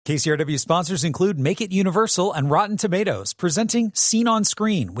KCRW sponsors include Make It Universal and Rotten Tomatoes, presenting Scene on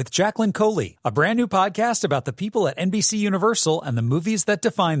Screen with Jacqueline Coley, a brand new podcast about the people at NBC Universal and the movies that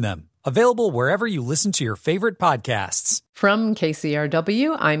define them. Available wherever you listen to your favorite podcasts. From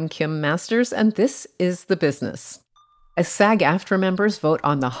KCRW, I'm Kim Masters, and this is The Business. As SAG-AFTRA members vote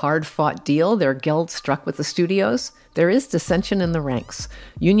on the hard-fought deal their guild struck with the studios, there is dissension in the ranks.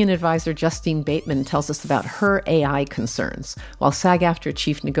 Union advisor Justine Bateman tells us about her AI concerns, while SAG-AFTRA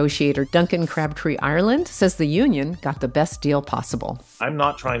Chief Negotiator Duncan Crabtree-Ireland says the union got the best deal possible. I'm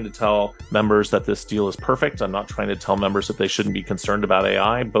not trying to tell members that this deal is perfect. I'm not trying to tell members that they shouldn't be concerned about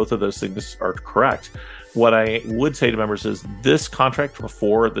AI. Both of those things are correct. What I would say to members is this contract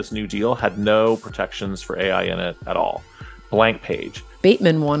before this new deal had no protections for AI in it at all. Blank page.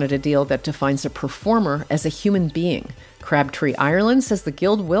 Bateman wanted a deal that defines a performer as a human being. Crabtree-Ireland says the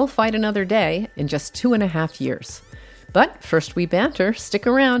guild will fight another day in just 2.5 years. But first we banter. Stick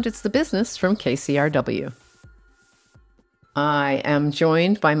around. It's The Business from KCRW. I am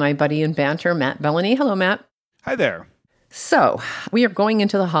joined by my buddy in banter, Matt Belloni. Hello, Matt. Hi there. So we are going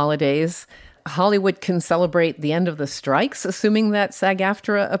into the holidays. Hollywood can celebrate the end of the strikes, assuming that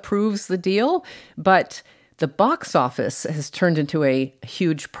SAG-AFTRA approves the deal. But the box office has turned into a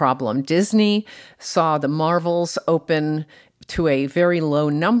huge problem. Disney saw the Marvels open to a very low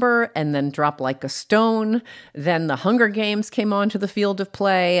number and then drop like a stone. Then the Hunger Games came onto the field of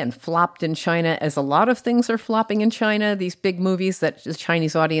play and flopped in China, as a lot of things are flopping in China, these big movies that the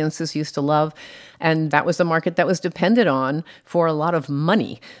Chinese audiences used to love. And that was a market that was depended on for a lot of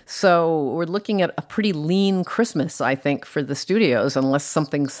money. So we're looking at a pretty lean Christmas, I think, for the studios, unless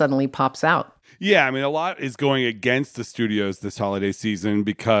something suddenly pops out. Yeah, I mean, a lot is going against the studios this holiday season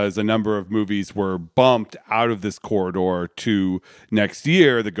because a number of movies were bumped out of this corridor to next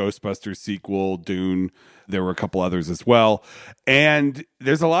year. The Ghostbusters sequel, Dune, there were a couple others as well. And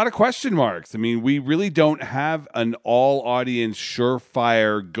there's a lot of question marks. I mean, we really don't have an all-audience,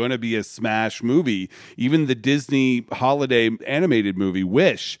 surefire, gonna be a smash movie. Even the Disney holiday animated movie,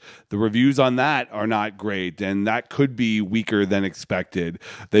 Wish, the reviews on that are not great, and that could be weaker than expected.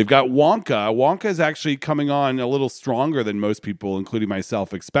 They've got Wonka. Wonka is actually coming on a little stronger than most people, including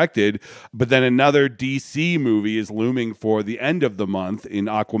myself, expected. But then another DC movie is looming for the end of the month in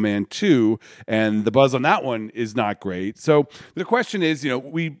Aquaman 2, and the buzz on that one is not great. So the question is,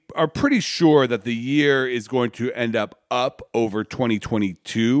 we are pretty sure that the year is going to end up over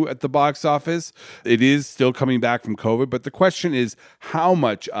 2022 at the box office. It is still coming back from COVID, but the question is how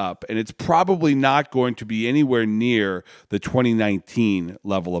much up? And it's probably not going to be anywhere near the 2019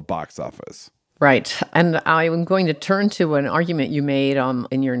 level of box office. Right. And I'm going to turn to an argument you made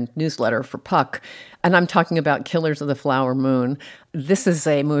in your newsletter for Puck, and I'm talking about Killers of the Flower Moon. This is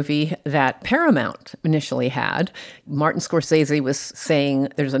a movie that Paramount initially had. Martin Scorsese was saying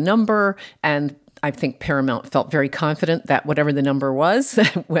there's a number, and I think Paramount felt very confident that whatever the number was,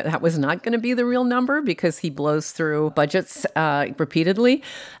 that was not going to be the real number because he blows through budgets repeatedly.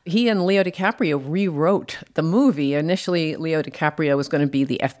 He and Leo DiCaprio rewrote the movie. Initially, Leo DiCaprio was going to be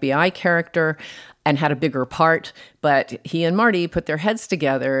the FBI character and had a bigger part, but he and Marty put their heads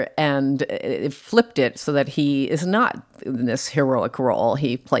together and flipped it so that he is not in this heroic role.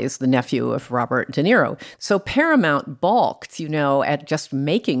 He plays the nephew of Robert De Niro. So Paramount balked, at just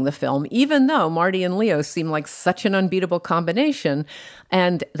making the film, even though Marty and Leo seem like such an unbeatable combination.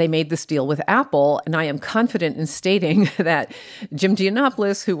 And they made this deal with Apple. And I am confident in stating that Jim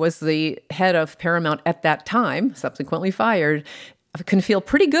Giannopoulos, who was the head of Paramount at that time, subsequently fired, can feel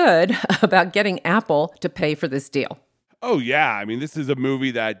pretty good about getting Apple to pay for this deal. Oh, yeah. I mean, this is a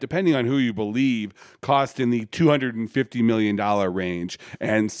movie that, depending on who you believe, cost in the $250 million range.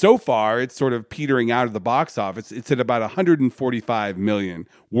 And so far, it's sort of petering out of the box office. It's at about $145 million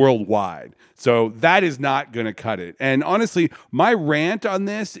worldwide. So that is not going to cut it. And honestly, my rant on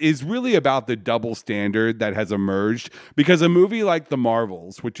this is really about the double standard that has emerged, because a movie like The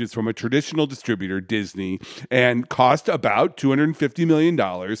Marvels, which is from a traditional distributor, Disney, and cost about $250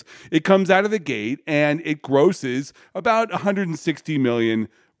 million, it comes out of the gate and it grosses about $160 million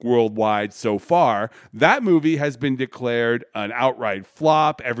worldwide so far. That movie has been declared an outright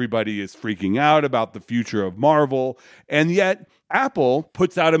flop. Everybody is freaking out about the future of Marvel. And yet Apple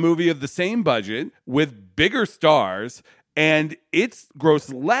puts out a movie of the same budget with bigger stars and it's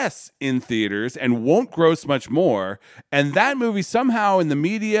grossed less in theaters and won't gross much more. And that movie somehow in the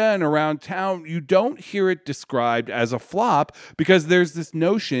media and around town, you don't hear it described as a flop because there's this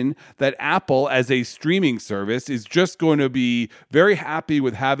notion that Apple as a streaming service is just going to be very happy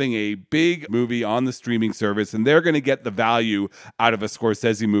with having a big movie on the streaming service, and they're going to get the value out of a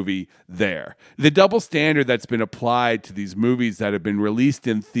Scorsese movie there. The double standard that's been applied to these movies that have been released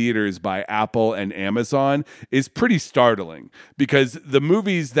in theaters by Apple and Amazon is pretty startling, because the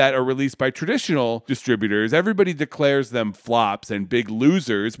movies that are released by traditional distributors, everybody declares them flops and big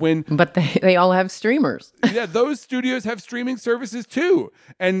losers But they all have streamers. Yeah, those studios have streaming services too.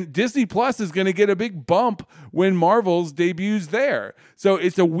 And Disney Plus is going to get a big bump when Marvel's debuts there. So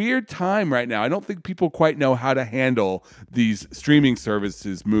it's a weird time right now. I don't think people quite know how to handle these streaming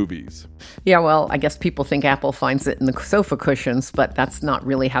services movies. Yeah, well, I guess people think Apple finds it in the sofa cushions, but that's not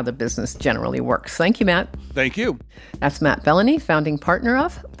really how the business generally works. Thank you, Matt. Thank you. That's Matt Belloni, founding partner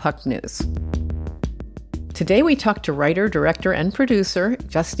of Puck News. Today we talk to writer, director, and producer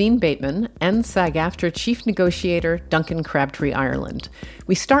Justine Bateman and SAG-AFTRA Chief Negotiator Duncan Crabtree-Ireland.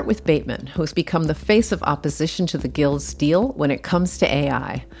 We start with Bateman, who has become the face of opposition to the Guild's deal when it comes to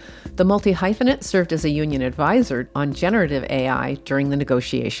AI. The multi-hyphenate served as a union advisor on generative AI during the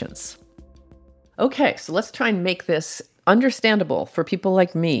negotiations. Okay, so let's try and make this understandable for people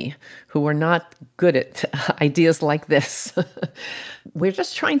like me who are not good at ideas like this. We're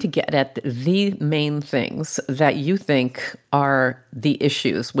just trying to get at the main things that you think are the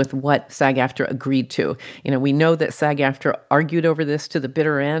issues with what SAG-AFTRA agreed to. You know, we know that SAG-AFTRA argued over this to the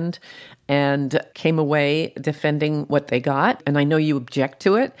bitter end and came away defending what they got. And I know you object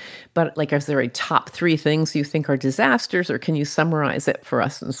to it, but like, is there a top 3 things you think are disasters, or can you summarize it for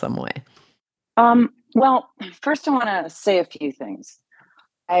us in some way? Well, first I want to say a few things.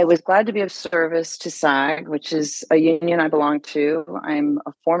 I was glad to be of service to SAG, which is a union I belong to. I'm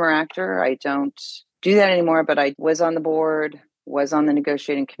a former actor. I don't do that anymore, but I was on the board, was on the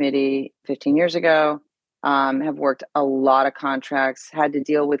negotiating committee 15 years ago, have worked a lot of contracts, had to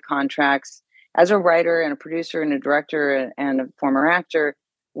deal with contracts as a writer and a producer and a director and a former actor,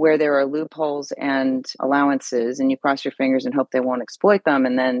 where there are loopholes and allowances, and you cross your fingers and hope they won't exploit them,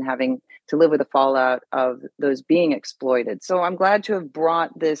 and then having to live with the fallout of those being exploited. So I'm glad to have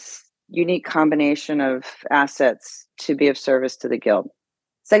brought this unique combination of assets to be of service to the Guild.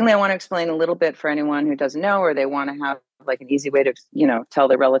 Secondly, I want to explain a little bit for anyone who doesn't know, or they want to have like an easy way to, tell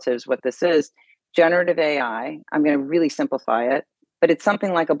their relatives what this is. Generative AI, I'm going to really simplify it, but it's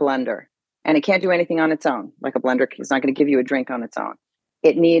something like a blender, and it can't do anything on its own. Like a blender is not going to give you a drink on its own.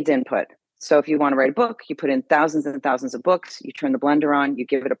 It needs input. So if you want to write a book, you put in thousands and thousands of books, you turn the blender on, you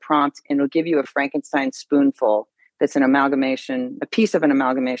give it a prompt, and it'll give you a Frankenstein spoonful that's an amalgamation, a piece of an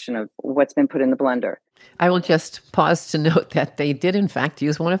amalgamation of what's been put in the blender. I will just pause to note that they did, in fact,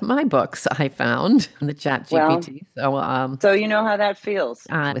 use one of my books I found in the ChatGPT. So you know how that feels.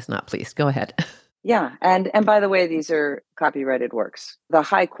 I was not pleased. Go ahead. Yeah. And by the way, these are copyrighted works. The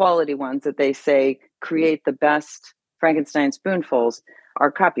high quality ones that they say create the best Frankenstein spoonfuls are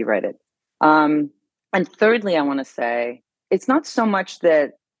copyrighted. And thirdly, I want to say, it's not so much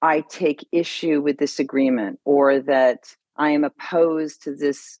that I take issue with this agreement or that I am opposed to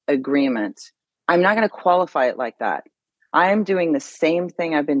this agreement. I'm not going to qualify it like that. I am doing the same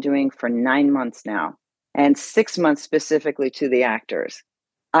thing I've been doing for 9 months now, and 6 months specifically to the actors.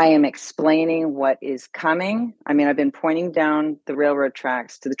 I am explaining what is coming. I mean, I've been pointing down the railroad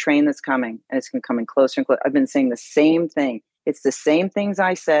tracks to the train that's coming, and it's coming closer and closer. I've been saying the same thing. It's the same things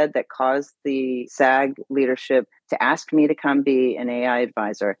I said that caused the SAG leadership to ask me to come be an AI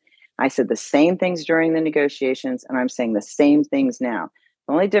advisor. I said the same things during the negotiations, and I'm saying the same things now.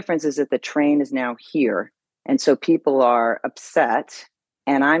 The only difference is that the train is now here. And so people are upset,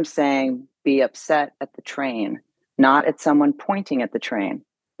 and I'm saying be upset at the train, not at someone pointing at the train.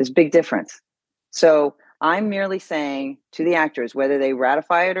 There's a big difference. So I'm merely saying to the actors, whether they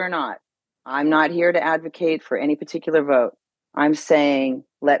ratify it or not, I'm not here to advocate for any particular vote. I'm saying,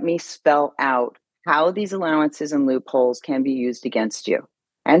 let me spell out how these allowances and loopholes can be used against you.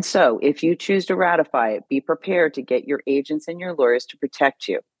 And so if you choose to ratify it, be prepared to get your agents and your lawyers to protect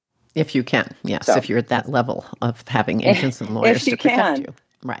you. If you can, yes. So, if you're at that level of having agents and lawyers to protect you.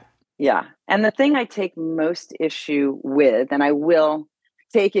 Right. Yeah. And the thing I take most issue with, and I will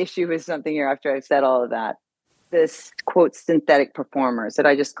take issue with something here after I've said all of that, this, quote, synthetic performers that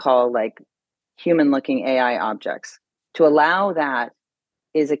I just call like human-looking AI objects. To allow that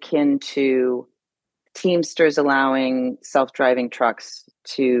is akin to Teamsters allowing self-driving trucks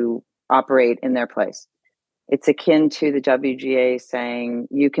to operate in their place. It's akin to the WGA saying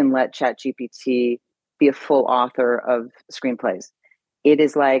you can let ChatGPT be a full author of screenplays. It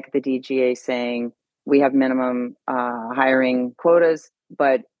is like the DGA saying, we have minimum hiring quotas,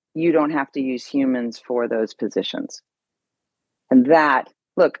 but you don't have to use humans for those positions. And that,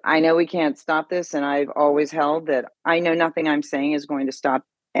 look, I know we can't stop this, and I've always held that I know nothing I'm saying is going to stop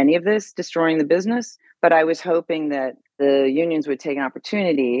any of this destroying the business, but I was hoping that the unions would take an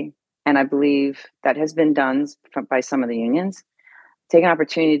opportunity, and I believe that has been done by some of the unions, take an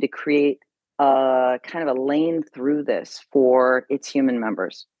opportunity to create a kind of a lane through this for its human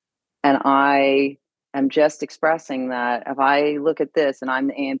members. And I am just expressing that if I look at this and I'm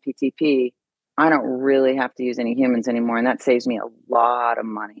the AMPTP, I don't really have to use any humans anymore. And that saves me a lot of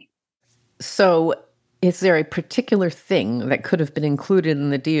money. So is there a particular thing that could have been included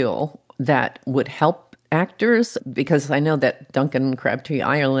in the deal that would help actors? Because I know that Duncan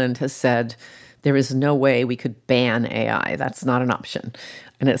Crabtree-Ireland has said there is no way we could ban AI. That's not an option.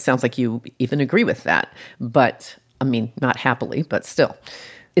 And it sounds like you even agree with that. But, I mean, not happily, but still.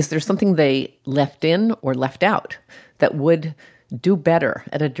 Is there something they left in or left out that would do better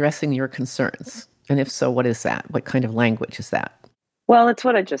at addressing your concerns? And if so, what is that? What kind of language is that? Well, it's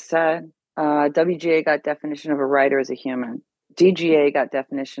what I just said. WGA got definition of a writer as a human. DGA got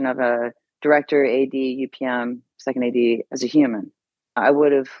definition of a director, AD, UPM, second AD as a human. I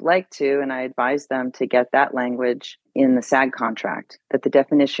would have liked to, and I advised them to get that language in the SAG contract, that the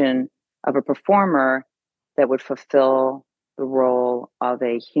definition of a performer that would fulfill the role of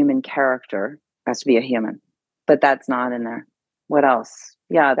a human character has to be a human. But that's not in there. What else?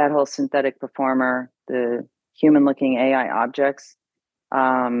 Yeah, that whole synthetic performer, the human-looking AI objects,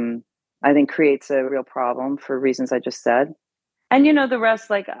 I think creates a real problem for reasons I just said. And, the rest,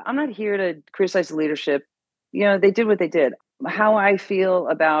 like, I'm not here to criticize the leadership. They did what they did. How I feel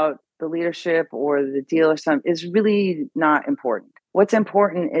about the leadership or the deal or something is really not important. What's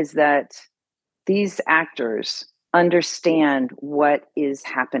important is that these actors understand what is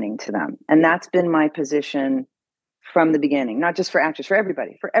happening to them. And that's been my position from the beginning, not just for actors, for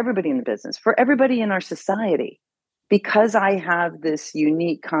everybody in the business, for everybody in our society. Because I have this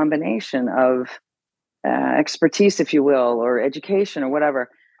unique combination of expertise, if you will, or education or whatever,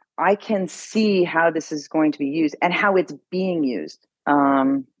 I can see how this is going to be used and how it's being used.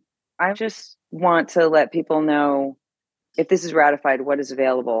 I just want to let people know, if this is ratified, what is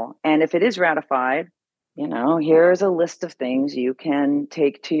available. And if it is ratified, here's a list of things you can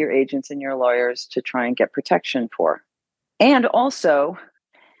take to your agents and your lawyers to try and get protection for. And also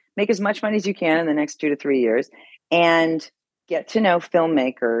make as much money as you can in the next 2 to 3 years and get to know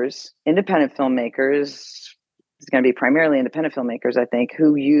filmmakers, independent filmmakers. It's going to be primarily independent filmmakers, I think,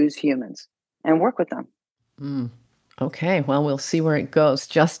 who use humans and work with them. Okay, well, we'll see where it goes.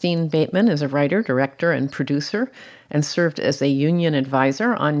 Justine Bateman is a writer, director, and producer, and served as a union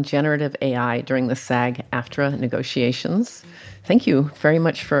advisor on generative AI during the SAG-AFTRA negotiations. Thank you very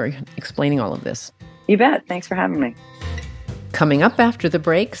much for explaining all of this. You bet. Thanks for having me. Coming up after the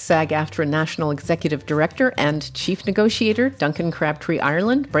break, SAG-AFTRA National Executive Director and Chief Negotiator Duncan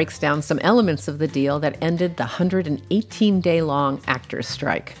Crabtree-Ireland breaks down some elements of the deal that ended the 118-day-long actors'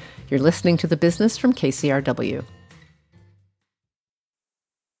 strike. You're listening to The Business from KCRW.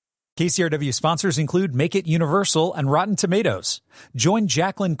 KCRW sponsors include Make It Universal and Rotten Tomatoes. Join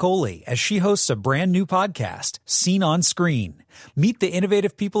Jacqueline Coley as she hosts a brand new podcast, Seen on Screen. Meet the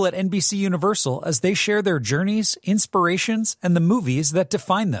innovative people at NBC Universal as they share their journeys, inspirations, and the movies that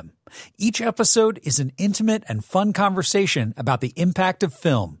define them. Each episode is an intimate and fun conversation about the impact of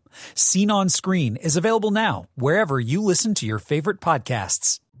film. Seen on Screen is available now, wherever you listen to your favorite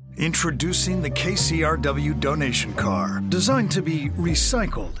podcasts. Introducing the KCRW donation car, designed to be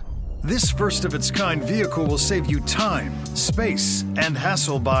recycled. This first-of-its-kind vehicle will save you time, space, and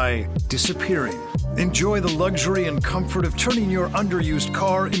hassle by disappearing. Enjoy the luxury and comfort of turning your underused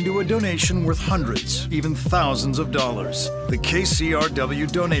car into a donation worth hundreds, even thousands of dollars. The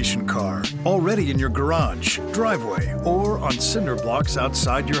KCRW donation car, already in your garage, driveway, or on cinder blocks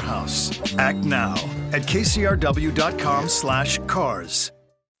outside your house. Act now at kcrw.com/cars.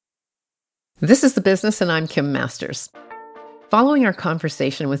 This is The Business, and I'm Kim Masters. Following our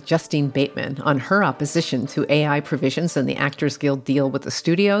conversation with Justine Bateman on her opposition to AI provisions in the Actors Guild deal with the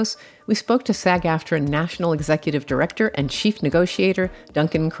studios, we spoke to SAG-AFTRA National Executive Director and Chief Negotiator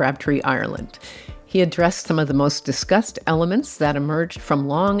Duncan Crabtree-Ireland. He addressed some of the most discussed elements that emerged from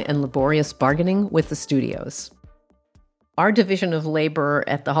long and laborious bargaining with the studios. Our division of labor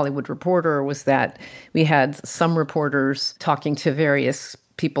at The Hollywood Reporter was that we had some reporters talking to various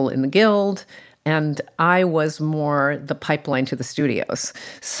people in the Guild, And I was more the pipeline to the studios.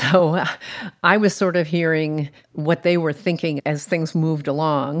 So I was sort of hearing what they were thinking as things moved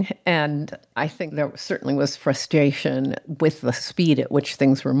along. And I think there certainly was frustration with the speed at which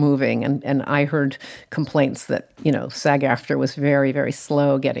things were moving. And I heard complaints that, SAG-AFTRA was very, very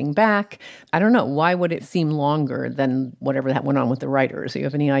slow getting back. I don't know. Why would it seem longer than whatever that went on with the writers? Do you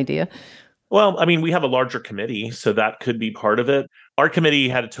have any idea? Well, I mean, we have a larger committee, so that could be part of it. Our committee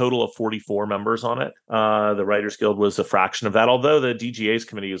had a total of 44 members on it. The Writers Guild was a fraction of that, although the DGA's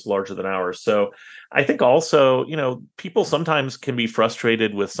committee is larger than ours. So I think also, people sometimes can be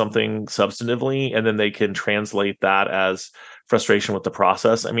frustrated with something substantively, and then they can translate that as frustration with the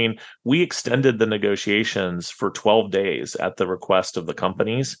process. I mean, we extended the negotiations for 12 days at the request of the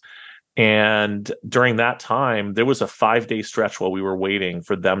companies. And during that time, there was a 5-day stretch while we were waiting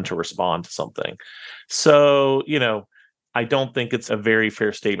for them to respond to something. So, I don't think it's a very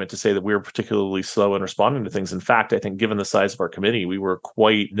fair statement to say that we were particularly slow in responding to things. In fact, I think given the size of our committee, we were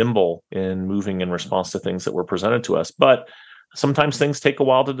quite nimble in moving in response to things that were presented to us. But sometimes things take a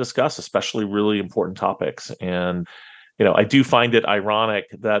while to discuss, especially really important topics. And I do find it ironic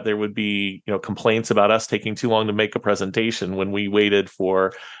that there would be, complaints about us taking too long to make a presentation when we waited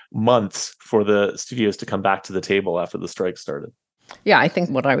for months for the studios to come back to the table after the strike started. Yeah, I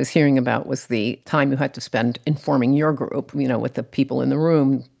think what I was hearing about was the time you had to spend informing your group, with the people in the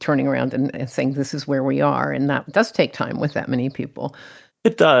room turning around and saying, this is where we are. And that does take time with that many people.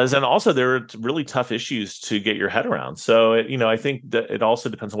 It does. And also there are really tough issues to get your head around. So, I think that it also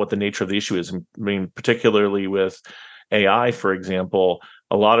depends on what the nature of the issue is. I mean, particularly with AI, for example,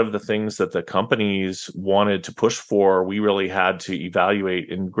 a lot of the things that the companies wanted to push for, we really had to evaluate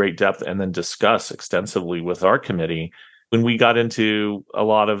in great depth and then discuss extensively with our committee. When we got into a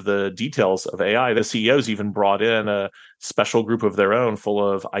lot of the details of AI, the CEOs even brought in a special group of their own full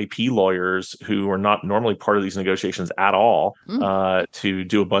of IP lawyers who are not normally part of these negotiations at all to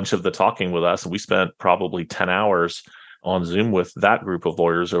do a bunch of the talking with us. And we spent probably 10 hours on Zoom with that group of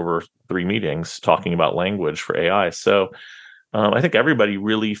lawyers over 3 meetings talking about language for AI. So I think everybody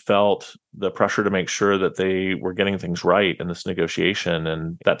really felt the pressure to make sure that they were getting things right in this negotiation,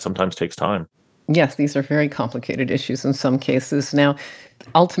 and that sometimes takes time. Yes, these are very complicated issues in some cases. Now,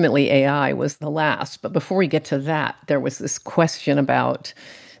 ultimately, AI was the last. But before we get to that, there was this question about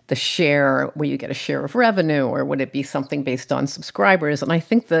the share, where you get a share of revenue, or would it be something based on subscribers? And I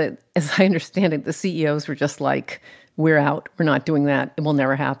think that, as I understand it, the CEOs were just like, we're out, we're not doing that, it will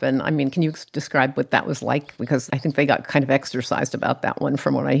never happen. I mean, can you describe what that was like? Because I think they got kind of exercised about that one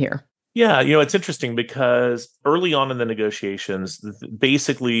from what I hear. Yeah, it's interesting because early on in the negotiations,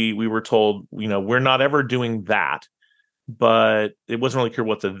 basically we were told, we're not ever doing that, but it wasn't really clear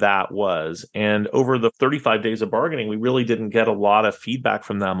what that was. And over the 35 days of bargaining, we really didn't get a lot of feedback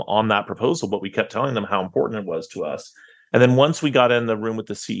from them on that proposal, but we kept telling them how important it was to us. And then once we got in the room with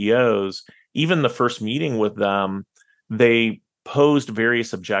the CEOs, even the first meeting with them, they posed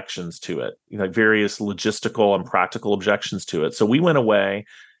various objections to it, like various logistical and practical objections to it. So we went away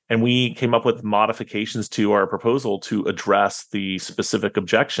and we came up with modifications to our proposal to address the specific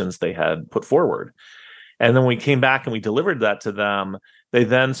objections they had put forward. And then we came back and we delivered that to them. They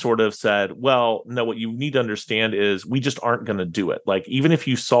then sort of said, well, no, what you need to understand is we just aren't going to do it. Like, even if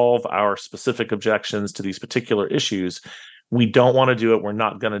you solve our specific objections to these particular issues, we don't want to do it. We're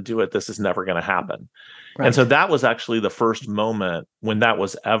not going to do it. This is never going to happen. Right. And so that was actually the first moment when that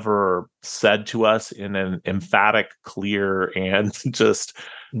was ever said to us in an emphatic, clear, and just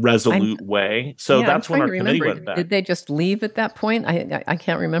resolute way. So that's when our committee went back. Did they just leave at that point? I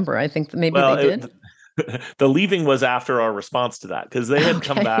can't remember. I think maybe they did. The leaving was after our response to that, because they had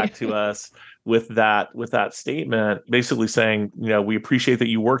come back to us with that statement, basically saying, we appreciate that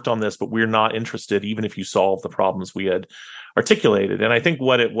you worked on this, but we're not interested, even if you solve the problems we had articulated. And I think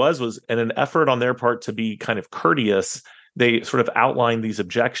what it was in an effort on their part to be kind of courteous, they sort of outlined these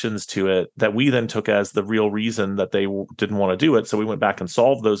objections to it that we then took as the real reason that they didn't want to do it. So we went back and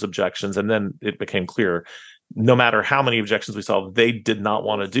solved those objections, and then it became clear, no matter how many objections we solved, they did not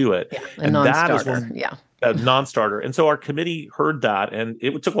want to do it. Yeah, and that is when, a non-starter. And so our committee heard that, and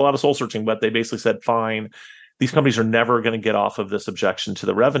it took a lot of soul searching, but they basically said, fine, these companies are never going to get off of this objection to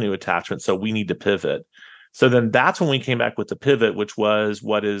the revenue attachment, so we need to pivot. So then that's when we came back with the pivot, which was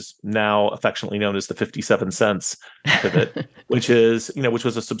what is now affectionately known as the 57 cents pivot, which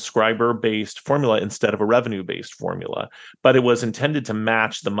was a subscriber-based formula instead of a revenue-based formula. But it was intended to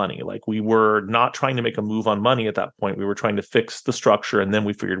match the money. Like, we were not trying to make a move on money at that point. We were trying to fix the structure, and then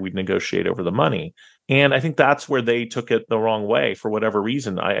we figured we'd negotiate over the money. And I think that's where they took it the wrong way for whatever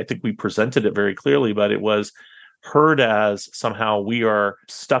reason. I think we presented it very clearly, but it was heard as somehow we are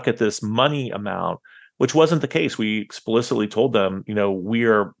stuck at this money amount, which wasn't the case. We explicitly told them, we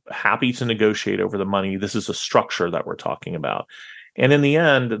are happy to negotiate over the money. This is a structure that we're talking about. And in the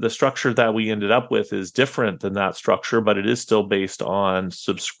end, the structure that we ended up with is different than that structure, but it is still based on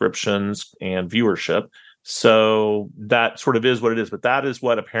subscriptions and viewership. So that sort of is what it is. But that is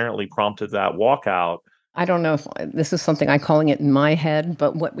what apparently prompted that walkout. I don't know if this is something I'm calling it in my head,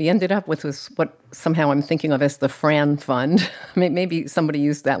 but what we ended up with was what somehow I'm thinking of as the Fran Fund. Maybe somebody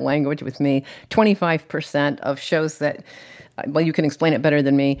used that language with me. 25% of shows that, well, you can explain it better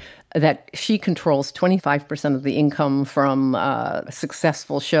than me, that she controls 25% of the income from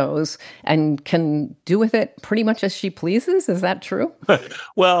successful shows and can do with it pretty much as she pleases. Is that true?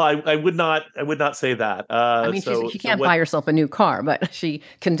 Well, I would not say that. She can't buy herself a new car, but she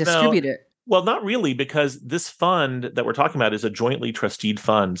can distribute it. Well, not really, because this fund that we're talking about is a jointly trusteed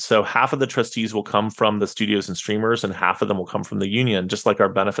fund. So half of the trustees will come from the studios and streamers, and half of them will come from the union, just like our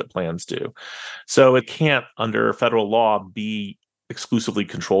benefit plans do. So it can't, under federal law, be exclusively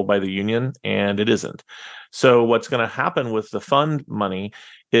controlled by the union, and it isn't. So what's going to happen with the fund money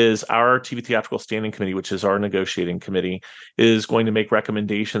is our TV Theatrical Standing Committee, which is our negotiating committee, is going to make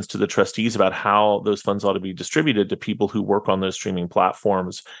recommendations to the trustees about how those funds ought to be distributed to people who work on those streaming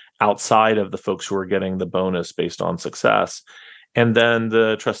platforms outside of the folks who are getting the bonus based on success. And then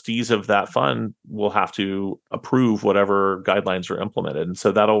the trustees of that fund will have to approve whatever guidelines are implemented. And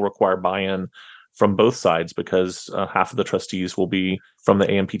so that'll require buy-in from both sides, because half of the trustees will be from the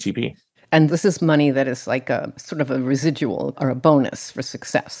AMPTP. And this is money that is like a sort of a residual or a bonus for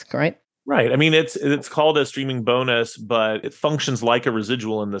success, right? Right. I mean, it's called a streaming bonus, but it functions like a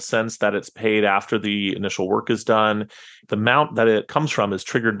residual in the sense that it's paid after the initial work is done. The amount that it comes from is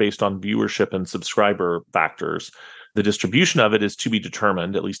triggered based on viewership and subscriber factors. The distribution of it is to be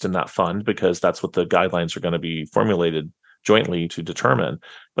determined, at least in that fund, because that's what the guidelines are going to be formulated jointly to determine.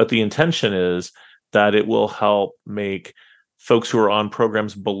 But the intention is that it will help make folks who are on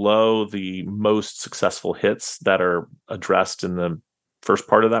programs below the most successful hits that are addressed in the first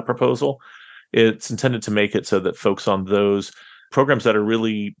part of that proposal. It's intended to make it so that folks on those programs that are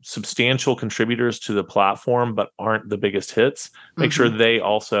really substantial contributors to the platform but aren't the biggest hits, make sure they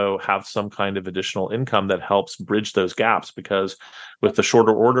also have some kind of additional income that helps bridge those gaps, because with the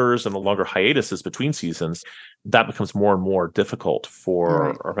shorter orders and the longer hiatuses between seasons, that becomes more and more difficult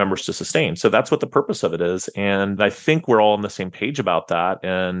for our members to sustain. So that's what the purpose of it is. And I think we're all on the same page about that,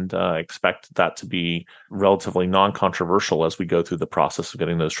 and expect that to be relatively non-controversial as we go through the process of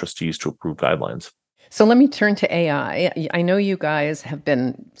getting those trustees to approve guidelines. So let me turn to AI. I know you guys have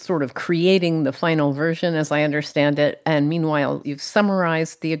been sort of creating the final version, as I understand it. And meanwhile, you've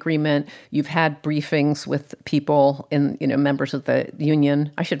summarized the agreement. You've had briefings with people members of the union.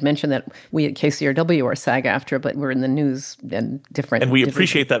 I should mention that we at KCRW are SAG-AFTRA, but we're in the news and different. And we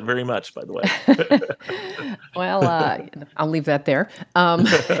appreciate that very much, by the way. Well, I'll leave that there. And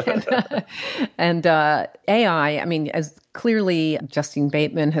AI, I mean, as clearly, Justine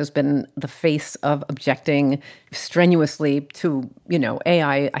Bateman has been the face of objecting strenuously to,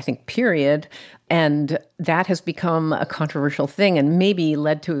 AI, I think, period. And that has become a controversial thing and maybe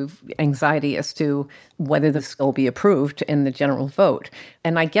led to anxiety as to whether this will be approved in the general vote.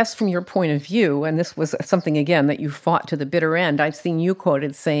 And I guess from your point of view, and this was something, again, that you fought to the bitter end, I've seen you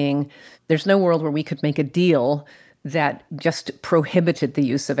quoted saying, there's no world where we could make a deal that just prohibited the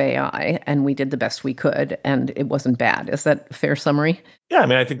use of AI, and we did the best we could, and it wasn't bad. Is that a fair summary? Yeah, I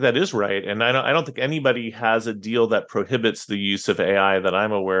mean, I think that is right. And I don't think anybody has a deal that prohibits the use of AI that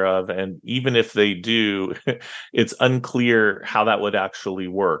I'm aware of. And even if they do, it's unclear how that would actually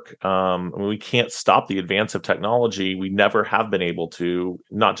work. We can't stop the advance of technology. We never have been able to,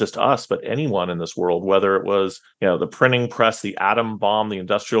 not just us, but anyone in this world, whether it was, the printing press, the atom bomb, the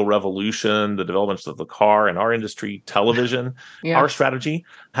Industrial Revolution, the developments of the car, in our industry, television. Yeah. Our strategy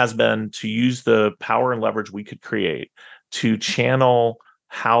has been to use the power and leverage we could create to channel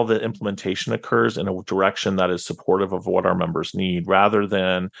how the implementation occurs in a direction that is supportive of what our members need, rather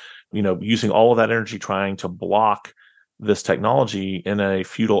than, using all of that energy trying to block this technology in a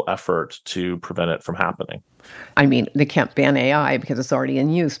futile effort to prevent it from happening. I mean, they can't ban AI because it's already in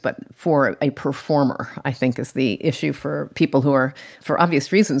use, but for a performer, I think is the issue for people who are, for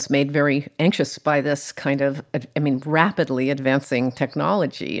obvious reasons, made very anxious by this kind of, rapidly advancing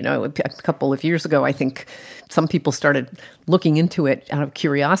technology. A couple of years ago, I think some people started looking into it out of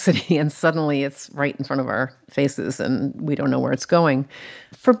curiosity, and suddenly it's right in front of our faces and we don't know where it's going.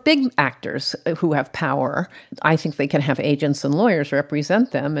 For big actors who have power, I think they can have agents and lawyers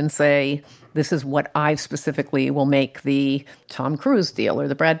represent them and say, this is what I specifically will make the Tom Cruise deal or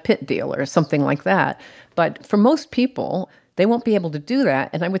the Brad Pitt deal or something like that. But for most people, they won't be able to do that.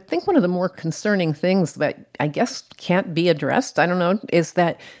 And I would think one of the more concerning things that I guess can't be addressed, I don't know, is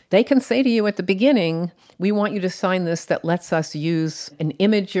that they can say to you at the beginning, we want you to sign this that lets us use an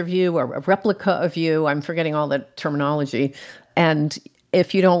image of you or a replica of you. I'm forgetting all the terminology. And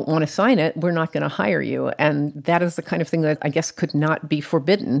if you don't want to sign it, we're not going to hire you. And that is the kind of thing that I guess could not be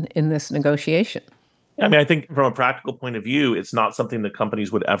forbidden in this negotiation. I mean, I think from a practical point of view, it's not something that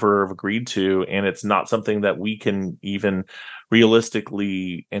companies would ever have agreed to, and it's not something that we can even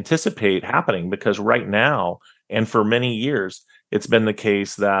realistically anticipate happening, because right now, and for many years, it's been the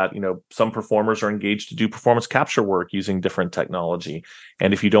case that, some performers are engaged to do performance capture work using different technology.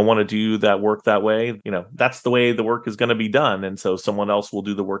 And if you don't want to do that work that way, that's the way the work is going to be done. And so someone else will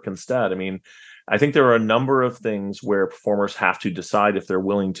do the work instead. I mean, I think there are a number of things where performers have to decide if they're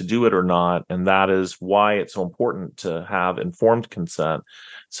willing to do it or not. And that is why it's so important to have informed consent,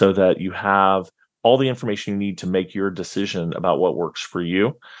 so that you have all the information you need to make your decision about what works for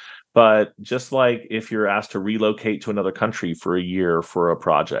you. But just like if you're asked to relocate to another country for a year for a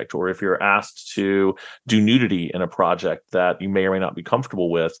project, or if you're asked to do nudity in a project that you may or may not be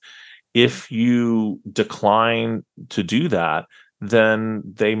comfortable with, if you decline to do that, then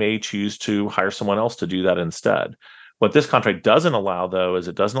they may choose to hire someone else to do that instead. What this contract doesn't allow, though, is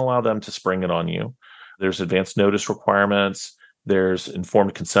it doesn't allow them to spring it on you. There's advance notice requirements. There's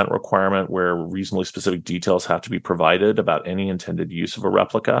informed consent requirement where reasonably specific details have to be provided about any intended use of a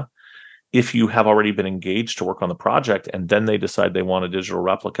replica. If you have already been engaged to work on the project and then they decide they want a digital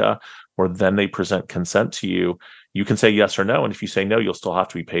replica, or then they present consent to you, you can say yes or no. And if you say no, you'll still have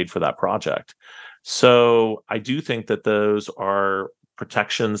to be paid for that project. So I do think that those are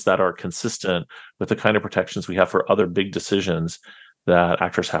protections that are consistent with the kind of protections we have for other big decisions that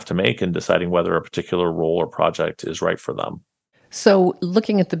actors have to make in deciding whether a particular role or project is right for them. So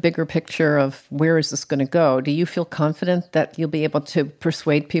looking at the bigger picture of where is this going to go, do you feel confident that you'll be able to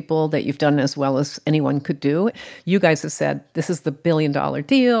persuade people that you've done as well as anyone could do? You guys have said this is the $1 billion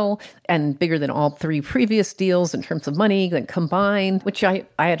deal and bigger than all three previous deals in terms of money that combined, which I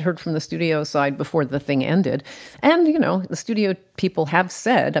had heard from the studio side before the thing ended. And, the studio people have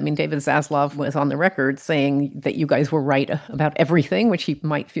said, David Zaslav was on the record saying that you guys were right about everything, which he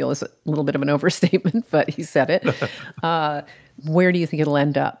might feel is a little bit of an overstatement, but he said it. Where do you think it'll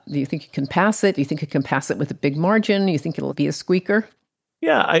end up? Do you think you can pass it? Do you think you can pass it with a big margin? Do you think it'll be a squeaker?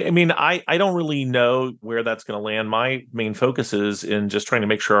 Yeah, I don't really know where that's going to land. My main focus is in just trying to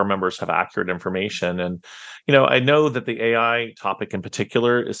make sure our members have accurate information. And, I know that the AI topic in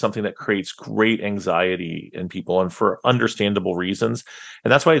particular is something that creates great anxiety in people, and for understandable reasons.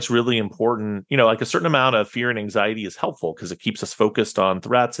 And that's why it's really important, like a certain amount of fear and anxiety is helpful because it keeps us focused on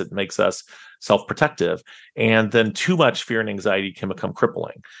threats. It makes us self-protective. And then too much fear and anxiety can become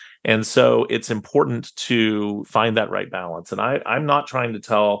crippling. And so it's important to find that right balance. And I'm not trying to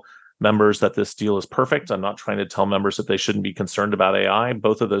tell members that this deal is perfect. I'm not trying to tell members that they shouldn't be concerned about AI.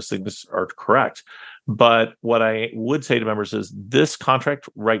 Both of those things are correct. But what I would say to members is this contract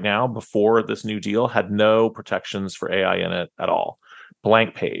right now, before this new deal, had no protections for AI in it at all.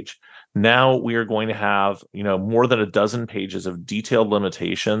 Blank page. Now we are going to have, more than a dozen pages of detailed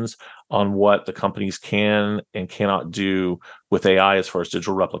limitations on what the companies can and cannot do with AI as far as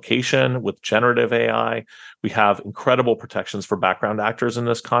digital replication, with generative AI. We have incredible protections for background actors in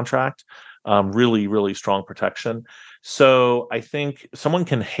this contract. Really, really strong protection. So I think someone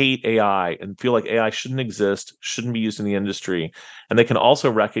can hate AI and feel like AI shouldn't exist, shouldn't be used in the industry. And they can also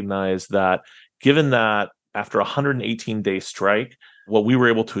recognize that given that after a 118-day strike, what we were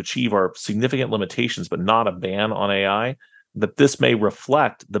able to achieve are significant limitations, but not a ban on AI, that this may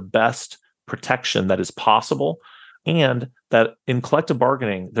reflect the best protection that is possible, and that in collective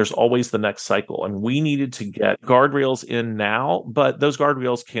bargaining, there's always the next cycle. And we needed to get guardrails in now, but those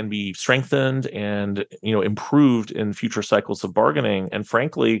guardrails can be strengthened and, improved in future cycles of bargaining. And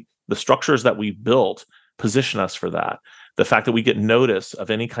frankly, the structures that we've built position us for that. The fact that we get notice of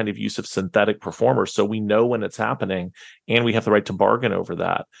any kind of use of synthetic performers, so we know when it's happening, and we have the right to bargain over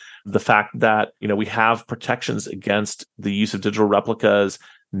that. The fact that, we have protections against the use of digital replicas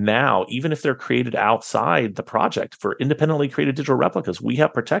now, even if they're created outside the project. For independently created digital replicas, we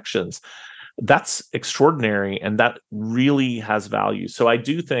have protections. That's extraordinary, and that really has value. So I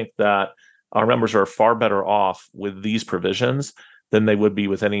do think that our members are far better off with these provisions than they would be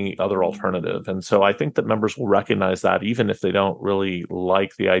with any other alternative. And so I think that members will recognize that even if they don't really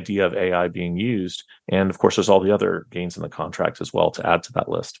like the idea of AI being used. And of course, there's all the other gains in the contract as well to add to that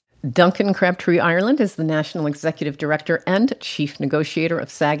list. Duncan Crabtree-Ireland is the National Executive Director and Chief Negotiator of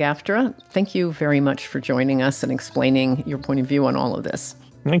SAG-AFTRA. Thank you very much for joining us and explaining your point of view on all of this.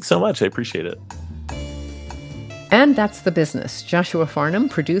 Thanks so much. I appreciate it. And that's The Business. Joshua Farnham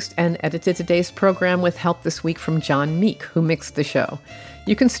produced and edited today's program with help this week from John Meek, who mixed the show.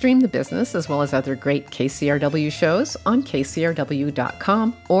 You can stream The Business as well as other great KCRW shows on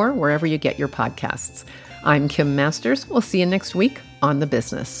kcrw.com or wherever you get your podcasts. I'm Kim Masters. We'll see you next week on The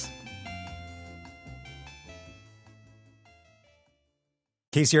Business.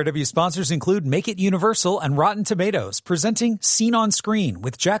 KCRW sponsors include Make It Universal and Rotten Tomatoes, presenting Scene on Screen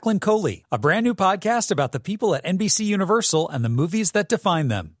with Jacqueline Coley, a brand new podcast about the people at NBC Universal and the movies that define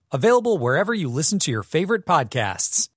them. Available wherever you listen to your favorite podcasts.